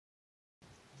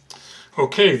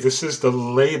Okay, this is the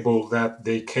label that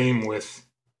they came with,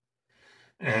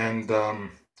 and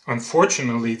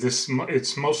unfortunately,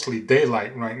 it's mostly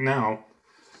daylight right now,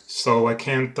 so I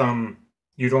can't.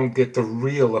 You don't get the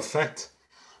real effect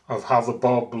of how the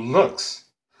bulb looks.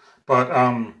 But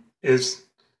is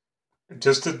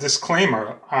just a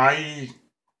disclaimer.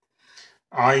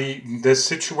 There's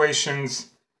situations.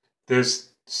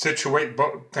 There's situate.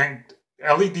 Thank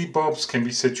LED bulbs can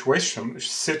be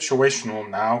situational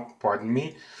now. Pardon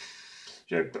me.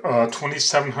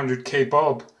 2700K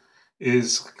bulb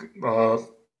is uh,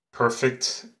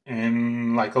 perfect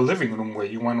in like a living room where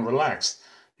you want to relax.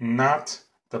 I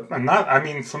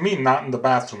mean, for me, not in the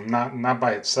bathroom, not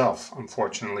by itself,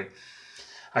 unfortunately.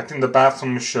 I think the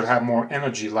bathroom should have more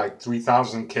energy, like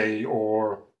 3000K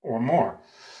or more.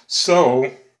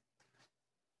 So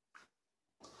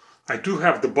I do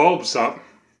have the bulbs up,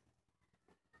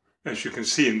 as you can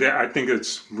see, and there I think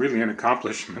it's really an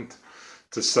accomplishment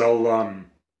to sell a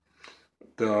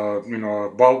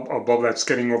bulb that's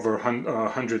getting over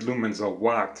 100 lumens a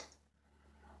watt,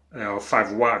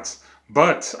 5 watts.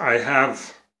 But I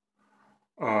have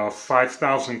a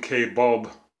 5000K bulb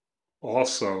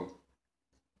also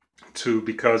too,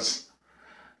 because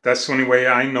that's the only way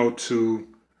I know to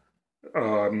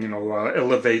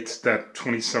elevate that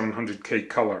 2700K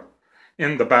color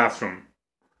in the bathroom.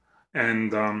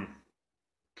 And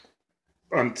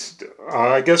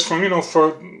I guess for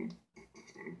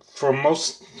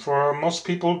most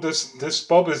people, this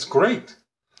bulb is great,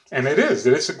 and it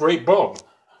is a great bulb.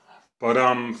 But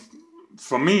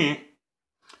for me,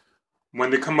 when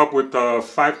they come up with a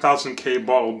 5000K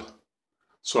bulb,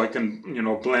 so I can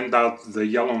blend out the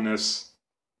yellowness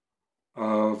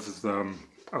of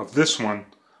this one,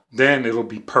 then it'll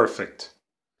be perfect,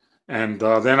 and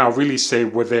then I'll really say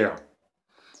we're there.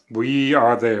 We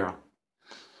are there.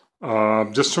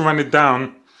 Just to run it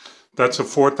down, that's a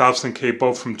 4000K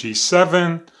bulb from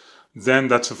G7. Then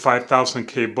that's a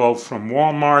 5000K bulb from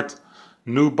Walmart.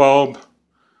 New bulb,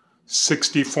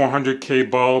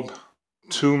 6400K bulb.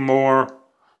 Two more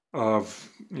of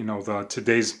the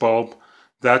today's bulb.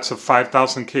 That's a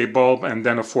 5000K bulb, and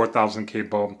then a 4000K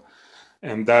bulb.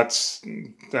 And that's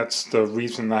the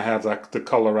reason I have the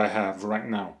color I have right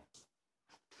now.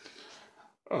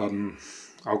 Um,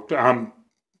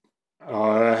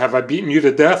 have I beaten you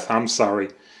to death? I'm sorry.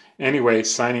 Anyway,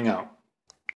 signing out.